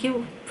 but thank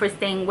you for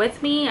staying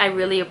with me. I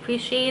really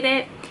appreciate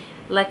it.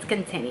 Let's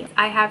continue.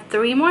 I have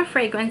 3 more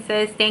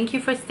fragrances. Thank you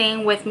for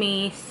staying with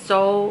me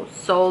so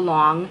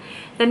long.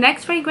 The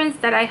next fragrance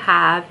that I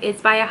have is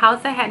by a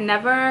house I had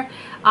never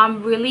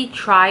really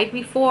tried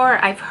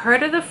before. I've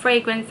heard of the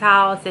fragrance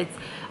house. It's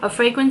a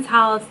fragrance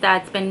house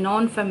that's been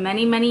known for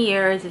many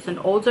years. It's an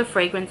older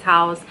fragrance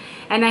house,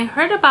 and I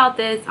heard about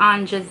this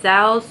on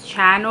Giselle's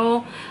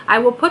channel. I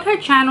will put her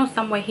channel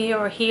somewhere here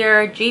or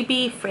here,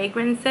 GB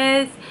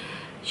Fragrances.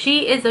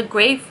 She is a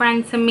great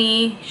friend to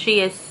me.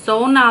 She is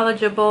so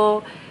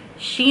knowledgeable.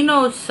 She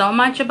knows so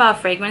much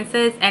about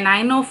fragrances, and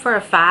I know for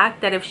a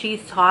fact that if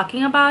she's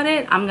talking about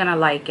it, I'm gonna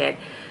like it.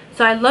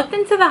 So I looked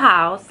into the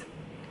house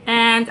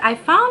and I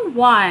found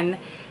one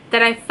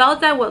that I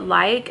felt I would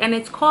like, and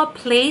it's called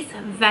Place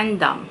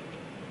Vendôme.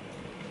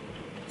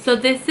 So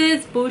this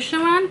is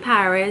Boucheron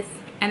Paris,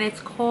 and it's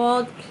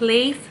called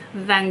Place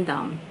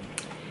Vendôme.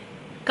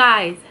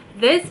 Guys,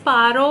 this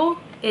bottle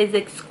is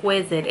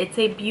exquisite. It's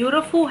a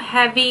beautiful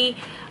heavy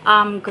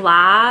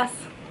glass.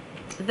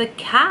 The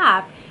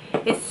cap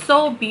is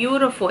so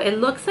beautiful. It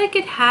looks like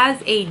it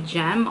has a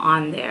gem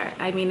on there.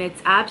 I mean,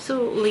 it's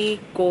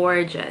absolutely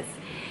gorgeous,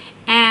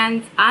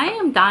 and I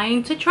am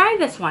dying to try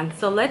this one,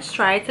 so let's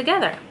try it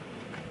together.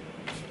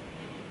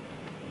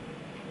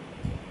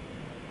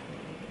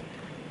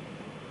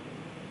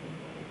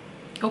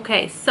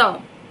 Okay,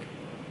 so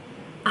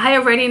I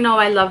already know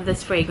I love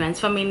this fragrance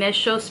from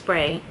initial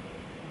spray.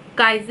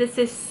 Guys, this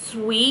is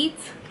sweet.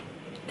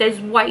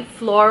 There's white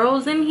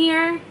florals in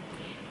here.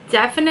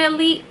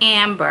 Definitely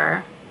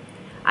amber.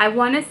 I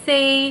want to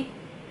say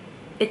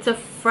it's a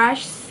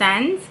fresh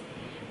scent,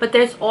 but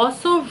there's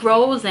also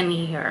rose in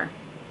here.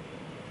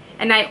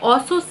 And I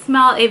also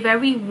smell a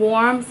very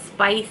warm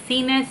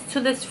spiciness to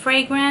this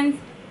fragrance.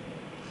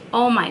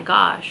 Oh my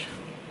gosh.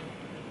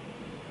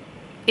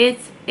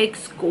 It's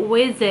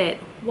exquisite.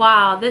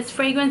 Wow, this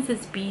fragrance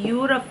is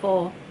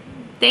beautiful.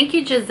 Thank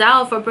you,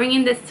 Giselle, for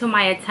bringing this to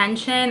my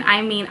attention.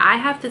 I mean, I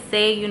have to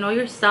say, you know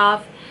your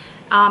stuff.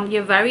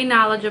 You're very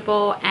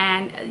knowledgeable,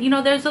 and you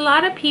know, there's a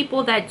lot of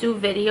people that do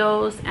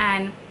videos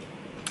and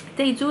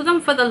they do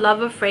them for the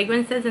love of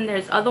fragrances, and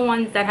there's other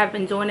ones that have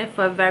been doing it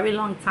for a very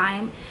long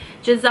time.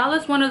 Giselle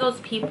is one of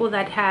those people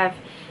that have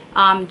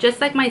just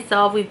like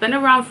myself, we've been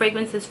around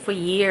fragrances for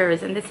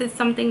years, and this is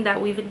something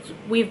that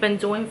we've been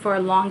doing for a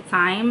long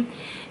time.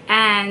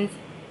 And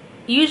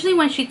usually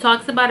when she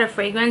talks about a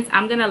fragrance,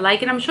 I'm gonna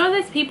like it. I'm sure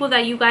there's people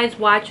that you guys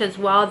watch as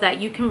well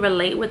that you can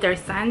relate with their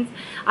scents.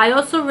 I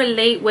also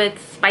relate with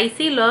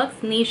Spicy Looks.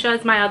 Nisha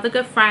is my other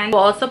good friend.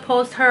 We'll also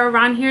post her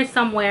around here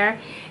somewhere.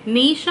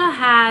 Nisha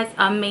has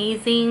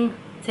amazing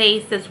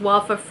taste as well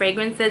for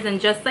fragrances,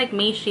 and just like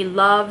me, she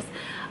loves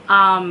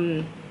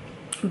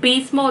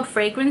beast mode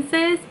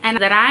fragrances, and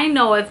that I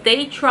know if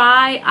they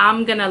try,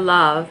 I'm gonna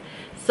love.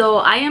 So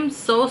I am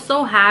so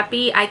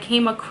happy I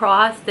came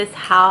across this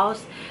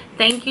house.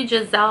 Thank you,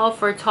 Giselle,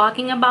 for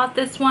talking about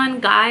this one.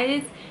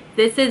 Guys,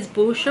 this is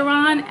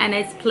Boucheron, and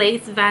it's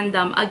Place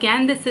Vendôme.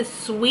 Again, this is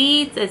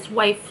sweet. It's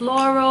white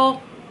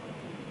floral.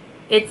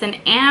 It's an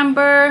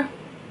amber.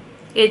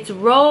 It's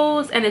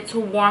rose, and it's a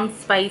warm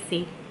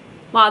spicy.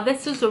 Wow,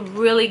 this is a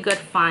really good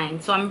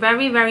find. So I'm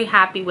very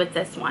happy with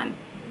this one.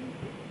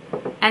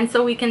 And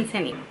so we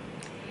continue.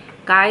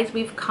 Guys,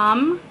 we've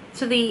come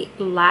to the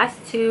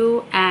last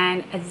 2,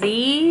 and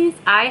these,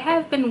 I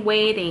have been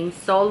waiting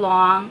so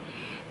long.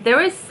 There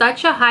is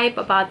such a hype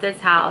about this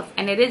house,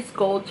 and it is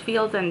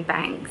Goldfield and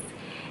Banks.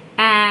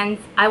 And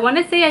I want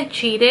to say I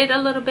cheated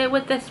a little bit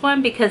with this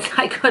one because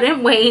I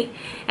couldn't wait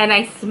and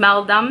I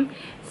smelled them.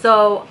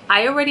 So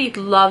I already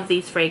love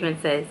these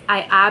fragrances.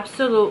 I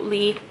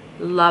absolutely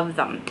love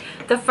them.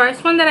 The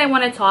first one that I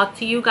want to talk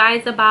to you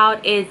guys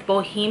about is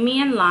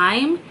Bohemian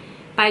Lime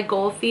by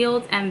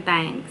Goldfield and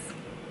Banks.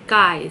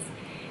 Guys,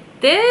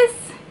 this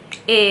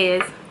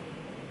is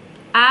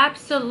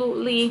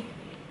absolutely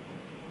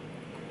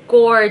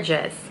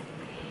gorgeous.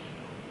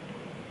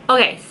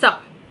 Okay, so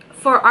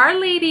for our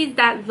ladies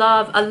that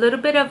love a little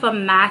bit of a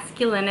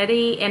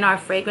masculinity in our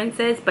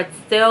fragrances but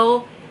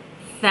still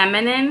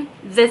feminine,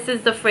 this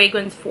is the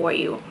fragrance for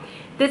you.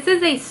 This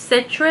is a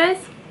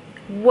citrus,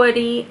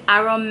 woody,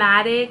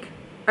 aromatic,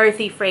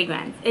 earthy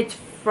fragrance. It's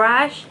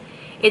fresh,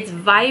 it's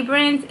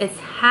vibrant, it's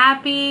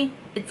happy.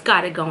 It's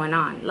got it going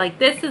on. Like,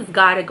 this has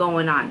got it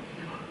going on.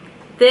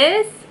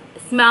 This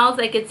smells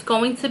like it's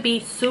going to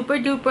be super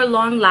duper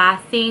long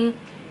lasting.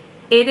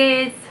 It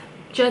is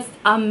just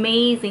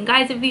amazing.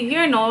 Guys, if you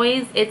hear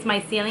noise, it's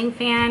my ceiling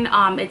fan.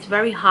 It's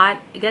very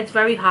hot. It gets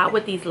very hot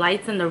with these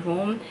lights in the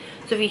room.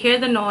 So if you hear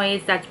the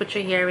noise, that's what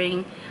you're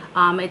hearing.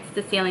 It's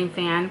the ceiling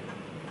fan.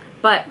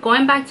 But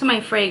going back to my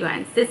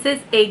fragrance, this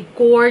is a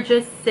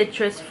gorgeous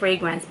citrus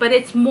fragrance, but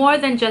it's more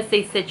than just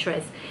a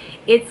citrus.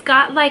 It's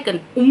got like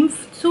an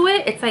oomph to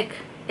it. It's like,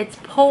 it's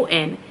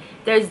potent.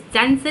 There's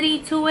density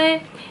to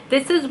it.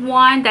 This is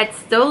one that's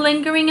still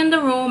lingering in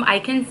the room. I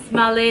can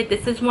smell it.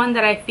 This is one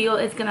that I feel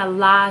is gonna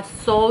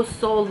last so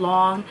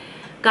long.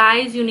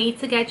 Guys, you need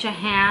to get your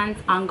hands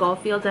on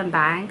Goldfield and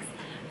Banks.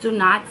 Do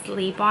not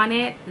sleep on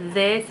it.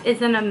 This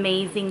is an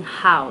amazing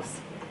house.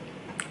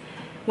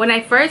 When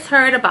I first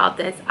heard about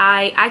this,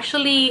 I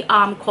actually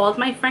called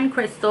my friend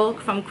Crystal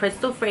from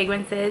Crystal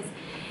Fragrances,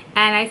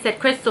 and I said,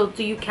 Crystal,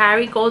 do you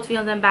carry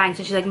Goldfield and Banks?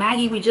 And she's like,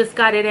 Maggie, we just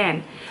got it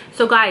in.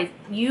 So guys,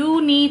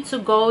 you need to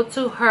go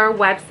to her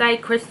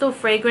website,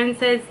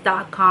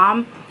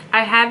 crystalfragrances.com.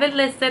 I have it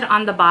listed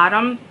on the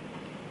bottom.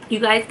 You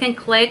guys can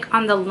click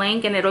on the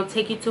link and it'll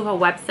take you to her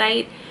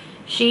website.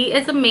 She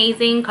is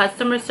amazing.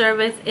 Customer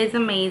service is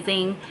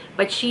amazing,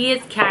 but she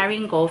is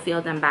carrying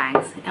Goldfield and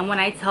Banks. And when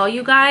I tell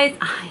you guys,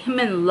 I am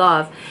in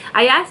love.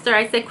 I asked her,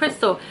 I said,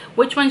 Crystal,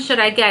 which one should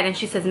I get? And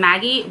she says,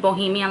 Maggie,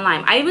 Bohemian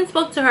Lime. I even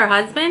spoke to her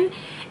husband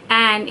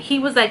and he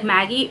was like,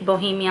 Maggie,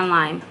 Bohemian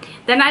Lime.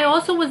 Then I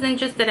also was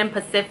interested in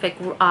Pacific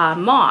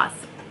Moss,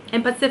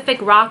 in Pacific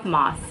Rock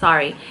Moss,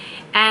 sorry.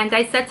 And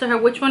I said to her,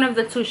 which one of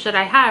the two should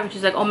I have? And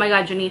she's like, oh my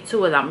God, you need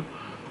two of them.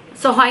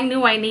 So I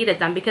knew I needed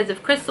them, because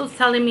if Crystal's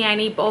telling me I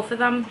need both of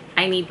them,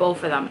 I need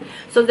both of them.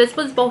 So this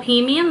was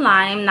Bohemian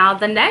Lime. Now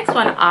the next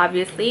one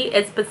obviously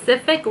is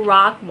Pacific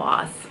Rock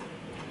Moss.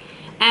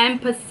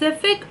 And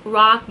Pacific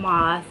Rock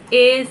Moss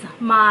is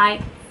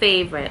my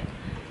favorite.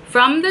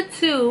 From the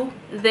two,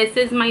 this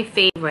is my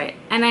favorite.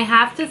 And I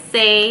have to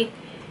say,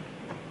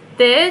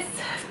 this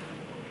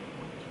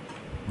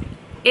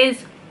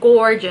is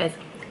gorgeous.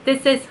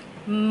 This is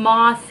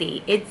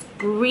mossy, it's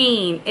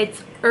green,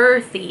 it's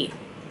earthy.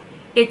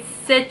 It's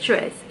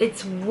citrus,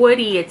 it's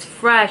woody, it's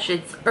fresh,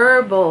 it's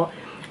herbal.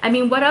 I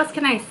mean, what else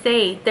can I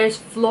say? There's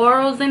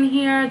florals in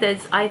here.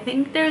 I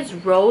think there's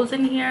rose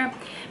in here,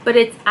 but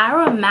it's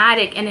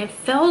aromatic and it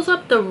fills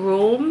up the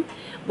room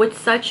with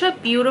such a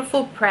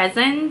beautiful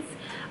presence.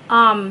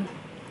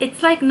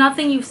 It's like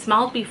nothing you've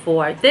smelled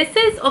before. This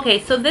is, okay,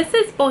 so this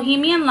is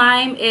Bohemian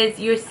Lime is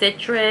your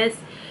citrus,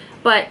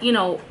 but you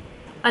know,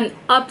 an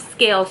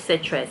upscale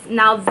citrus.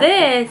 Now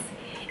this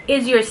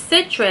is your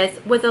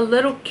citrus with a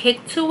little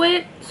kick to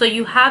it, so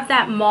you have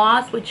that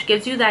moss, which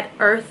gives you that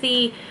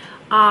earthy,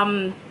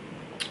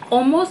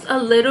 almost a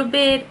little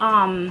bit,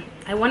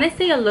 I want to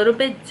say a little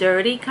bit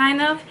dirty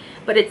kind of,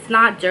 but it's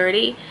not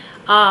dirty,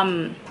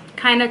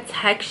 kind of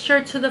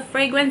texture to the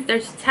fragrance.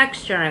 There's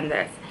texture in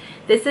this.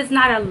 This is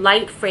not a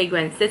light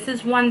fragrance. This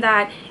is one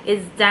that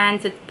is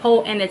dense, it's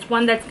potent, it's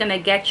one that's gonna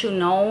get you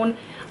known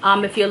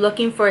if you're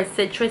looking for a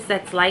citrus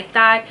that's like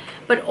that,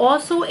 but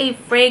also a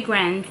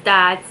fragrance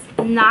that's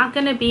not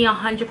going to be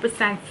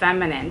 100%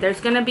 feminine. There's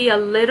going to be a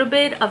little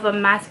bit of a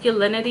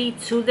masculinity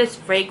to this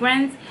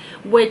fragrance,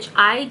 which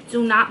I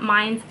do not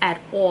mind at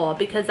all,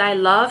 because I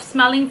love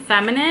smelling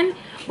feminine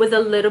with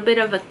a little bit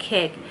of a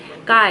kick.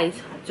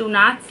 Guys, do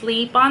not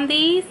sleep on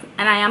these,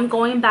 and I am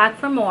going back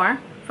for more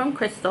from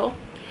Crystal,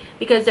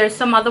 because there's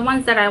some other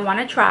ones that I want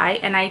to try,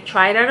 and I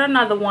tried out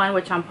another one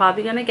which I'm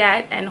probably going to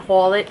get and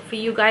haul it for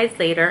you guys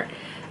later.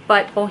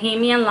 But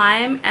Bohemian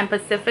Lime and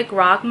Pacific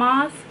Rock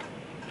Moss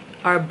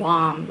are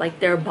bomb, like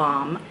they're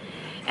bomb.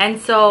 And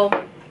so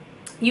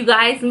you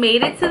guys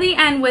made it to the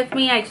end with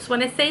me. I just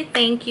want to say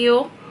thank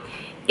you.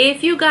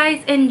 If you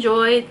guys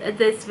enjoyed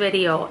this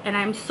video, and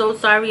I'm so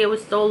sorry it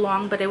was so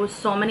long, but it was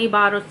so many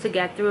bottles to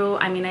get through.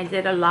 I mean, I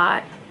did a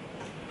lot,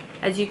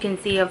 as you can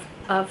see, of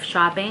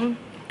shopping.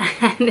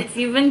 And if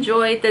you've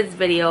enjoyed this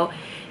video,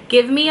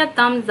 give me a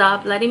thumbs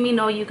up letting me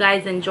know you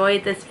guys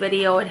enjoyed this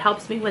video. It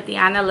helps me with the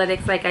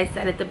analytics, like I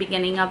said at the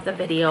beginning of the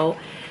video.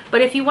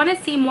 But if you want to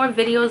see more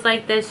videos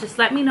like this, just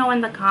let me know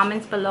in the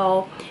comments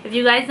below. If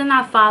you guys are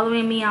not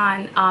following me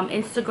on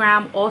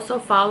Instagram, also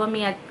follow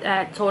me at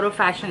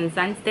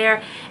Totalfashionzents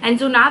there. And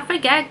do not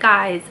forget,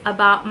 guys,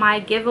 about my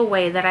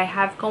giveaway that I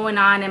have going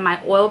on in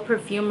my oil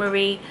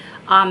perfumery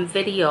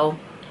video.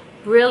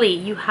 Really,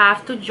 you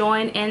have to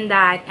join in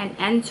that and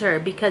enter,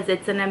 because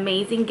it's an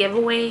amazing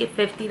giveaway.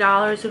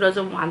 $50, who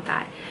doesn't want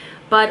that?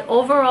 But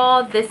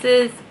overall, this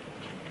is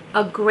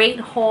a great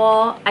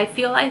haul. I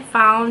feel I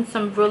found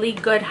some really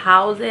good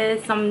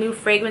houses, some new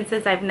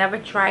fragrances I've never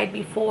tried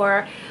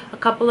before, a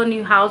couple of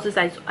new houses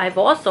I've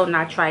also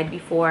not tried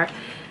before.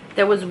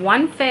 There was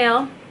one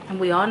fail, and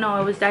we all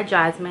know it was that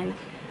Jasmin.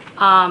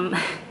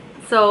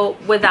 So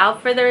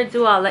without further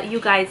ado, I'll let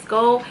you guys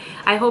go.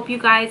 I hope you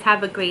guys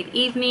have a great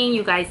evening.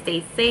 You guys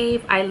stay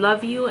safe. I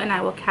love you, and I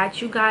will catch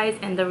you guys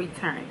in the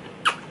return.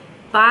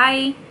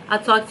 Bye.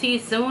 I'll talk to you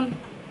soon.